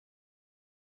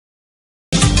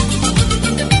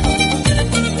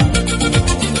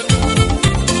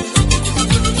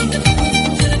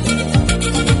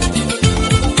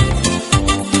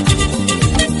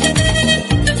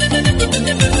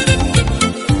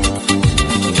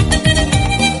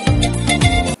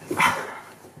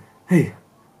Hey,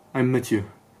 I'm Mathieu.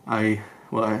 I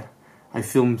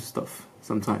film stuff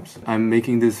sometimes. I'm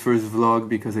making this first vlog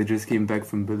because I just came back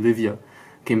from Bolivia.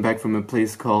 Came back from a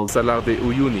place called Salar de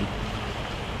Uyuni.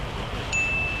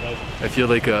 I feel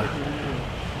like a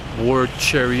war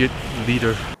chariot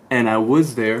leader. And I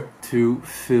was there to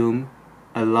film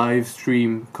a live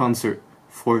stream concert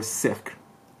for Cercle.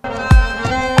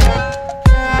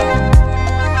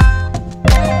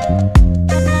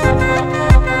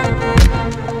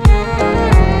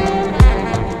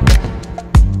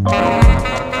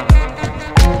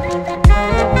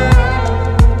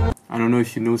 I don't know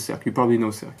if you know Cercle. You probably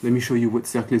know Cercle. Let me show you what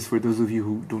Cercle is for those of you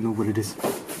who don't know what it is.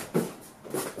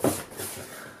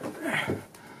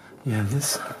 Yeah,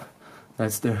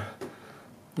 that's there.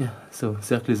 Yeah, so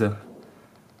Cercle is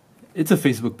it's a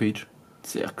Facebook page.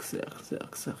 Cercle.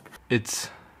 It's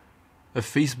a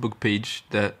Facebook page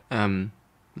that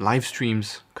live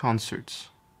streams concerts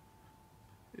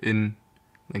in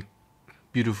like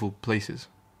beautiful places.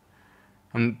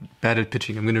 I'm bad at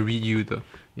pitching. I'm gonna read you the,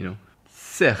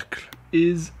 Cercle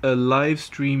is a live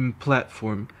stream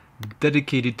platform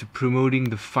dedicated to promoting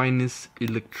the finest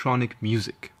electronic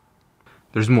music.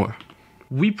 There's more.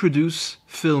 We produce,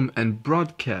 film and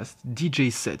broadcast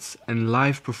DJ sets and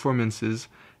live performances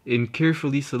in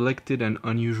carefully selected and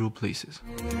unusual places.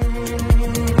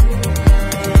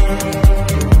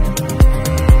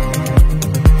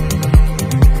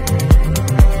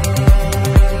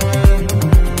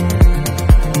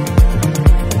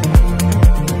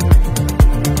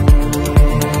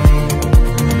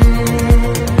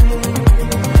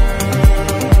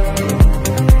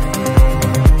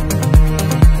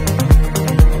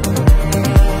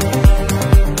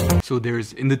 So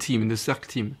there's in the Cercle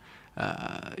team,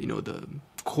 the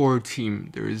core team,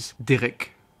 there is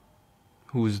Derek,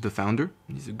 who's the founder.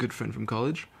 He's a good friend from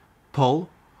college. Paul,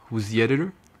 who's the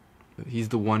editor. He's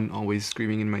the one always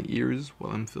screaming in my ears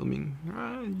while I'm filming. You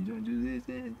don't do this,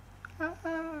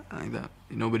 like that.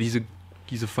 But he's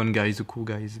a fun guy, he's a cool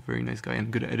guy, he's a very nice guy,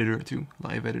 and good editor too,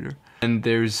 live editor. And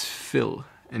there's Phil.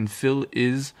 And Phil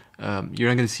is, you're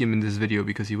not going to see him in this video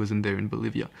because he wasn't there in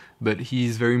Bolivia, but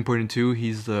he's very important too.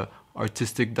 He's the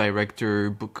artistic director,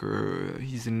 booker,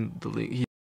 he's in the link.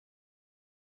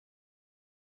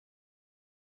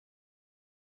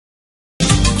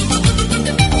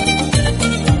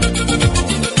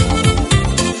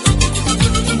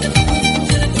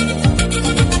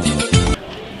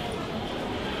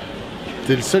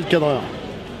 T'es le seul cadreur.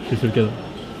 Je suis le seul cadreur.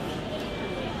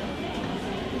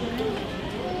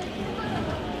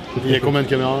 Il y a combien de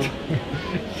caméras?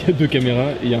 Il y a 2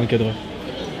 caméras et il y a un cadreur.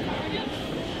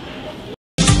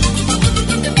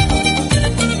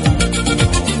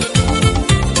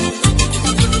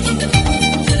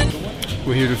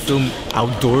 We're here to film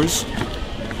outdoors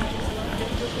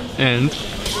and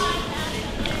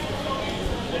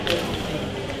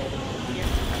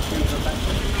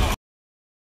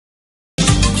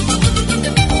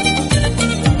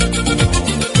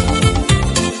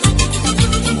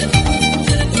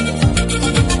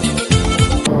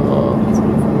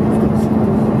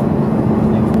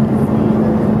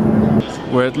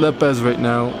we're at La Paz right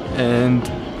now, and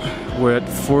we're at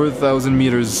 4,000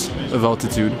 meters of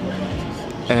altitude,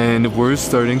 and we're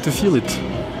starting to feel it.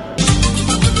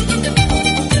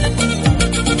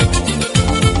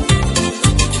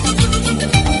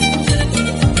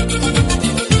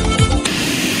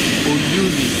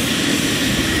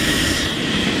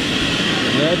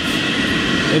 That's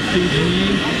FKG,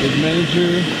 the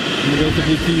manager, and the rest of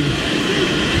the team.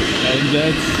 And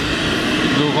that's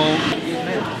Laurent.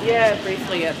 Yeah,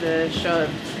 briefly at the show.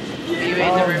 You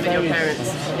in the room with your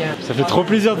parents. Yeah. Ça fait trop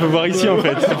plaisir de me voir ici en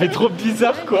fait. Ça fait trop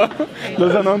bizarre quoi. Dans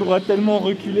un endroit tellement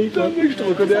reculé quoi. Je te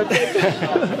reconnais à tête.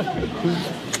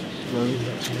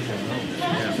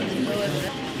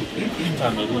 Ah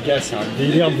mais les gars, c'est un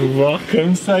délire de vous voir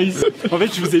comme ça ici. En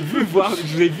fait, je vous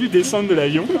ai vu descendre de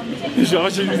l'avion. Genre,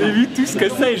 je vous ai vu tous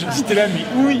comme ça et j'étais là, mais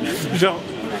oui. Genre,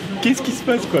 qu'est-ce qui se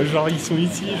passe quoi? Genre, ils sont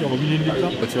ici, genre au milieu de l'état.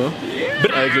 Tu vois?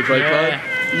 Avec le tripod.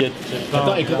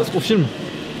 Attends, et quand est-ce qu'on filme?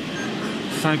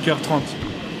 5h30.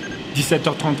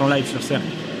 17h30 en live sur Cercle.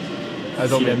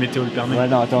 Attends, si la météo le permet. Ouais,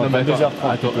 non, attends, 22h30.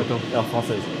 Attends. Heure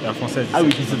française. Heure française. Ah oui,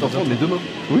 17h30, mais demain.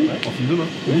 Oui. On filme demain.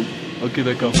 Oui. Ok,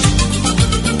 d'accord.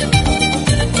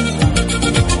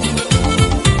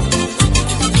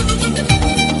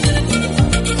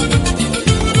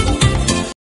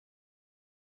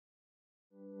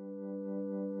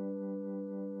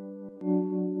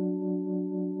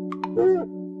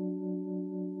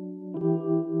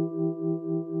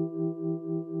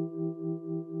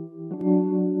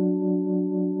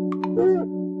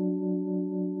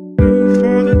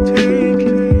 For the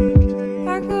taking.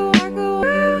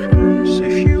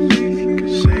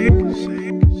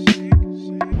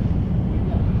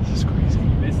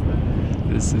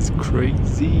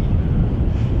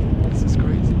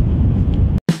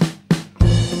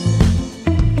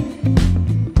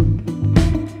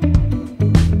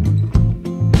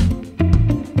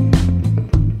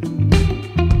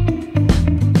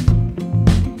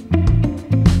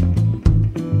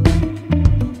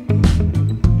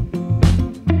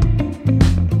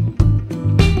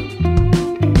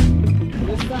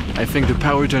 think the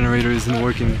power generator isn't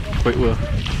working quite well.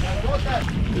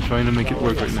 They're trying to make it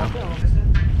work right now.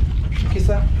 Je sais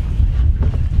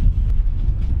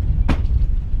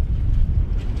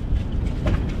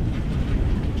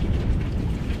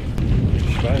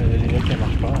pas, les mecs, elle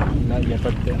marche pas. Là, il n'y a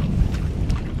pas de terre.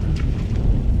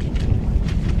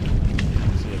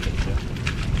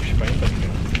 Je sais pas, il n'y a pas de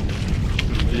terre.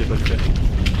 Il n'y a pas de terre.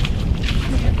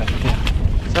 Il n'y a pas de terre.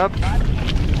 Stop.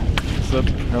 Stop.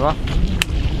 Ça va?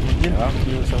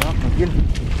 Ça va? Tranquille.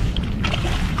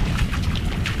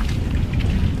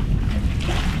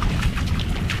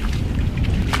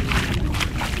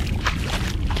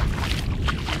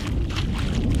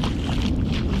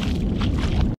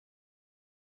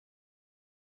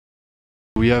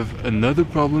 We have another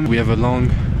problem. We have a long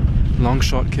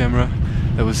shot camera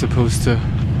that was supposed to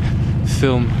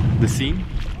film the scene,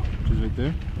 which is right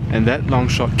there. And that long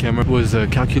shot camera was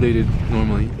calculated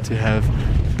normally to have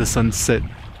the sun set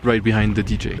right behind the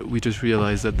DJ. We just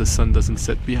realized that the sun doesn't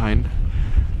set behind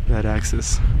that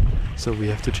axis, so we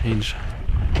have to change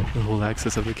the whole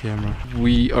axis of the camera.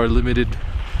 We are limited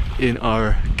in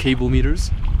our cable meters.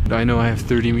 I know I have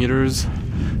 30 meters,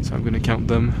 so I'm gonna count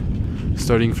them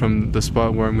starting from the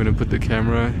spot where I'm gonna put the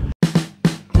camera.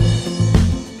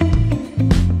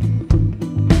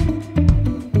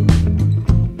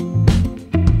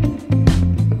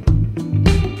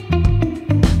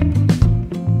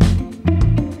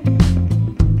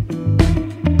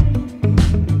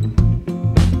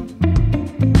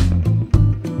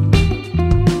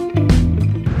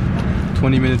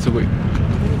 Minutes away,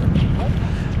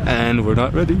 and we're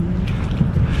not ready.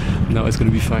 No, it's gonna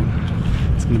be fine.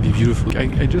 It's gonna be beautiful.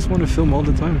 I just want to film all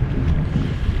the time.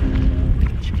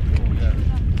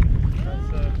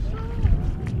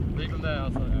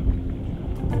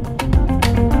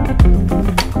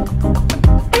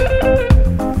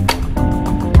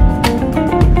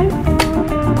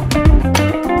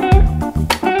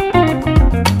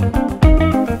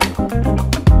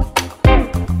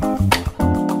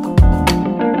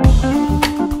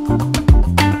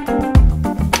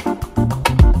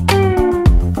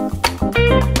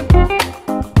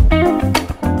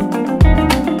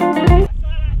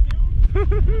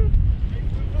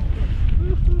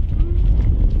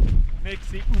 Mec,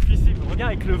 c'est oufissime.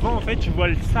 Regarde avec le vent, en fait, tu vois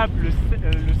le sable,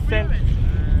 le sel.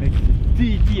 Mec, c'est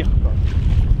délire, quoi.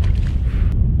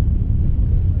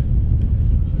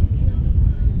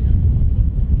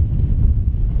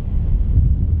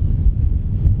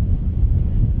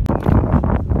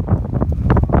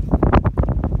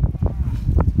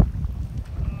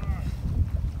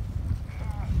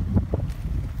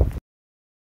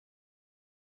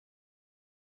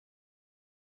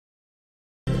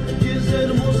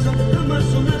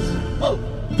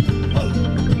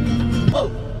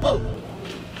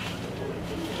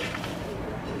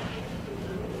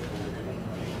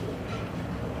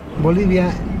 Bolivia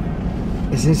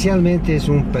esencialmente es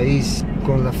un país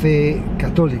con la fe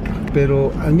católica,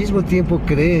 pero al mismo tiempo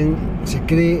se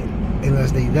cree en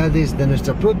las deidades de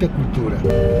nuestra propia cultura,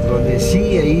 donde sí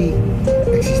ahí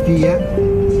existía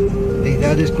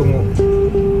deidades como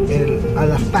el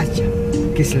Alapacha,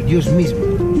 que es el dios mismo,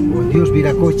 o el dios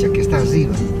Viracocha, que está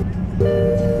arriba.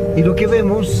 Y lo que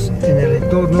vemos en el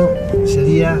entorno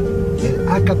sería el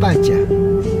Acapacha.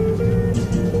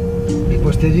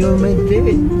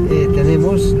 Posteriormente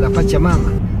tenemos la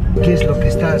Pachamama, que es lo que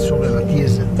está sobre la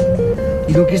tierra.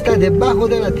 Y lo que está debajo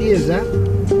de la tierra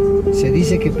se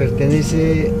dice que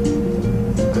pertenece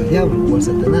al diablo o a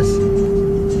Satanás.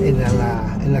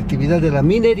 En la actividad de la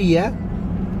minería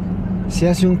se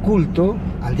hace un culto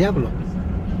al diablo.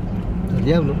 Al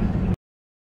diablo.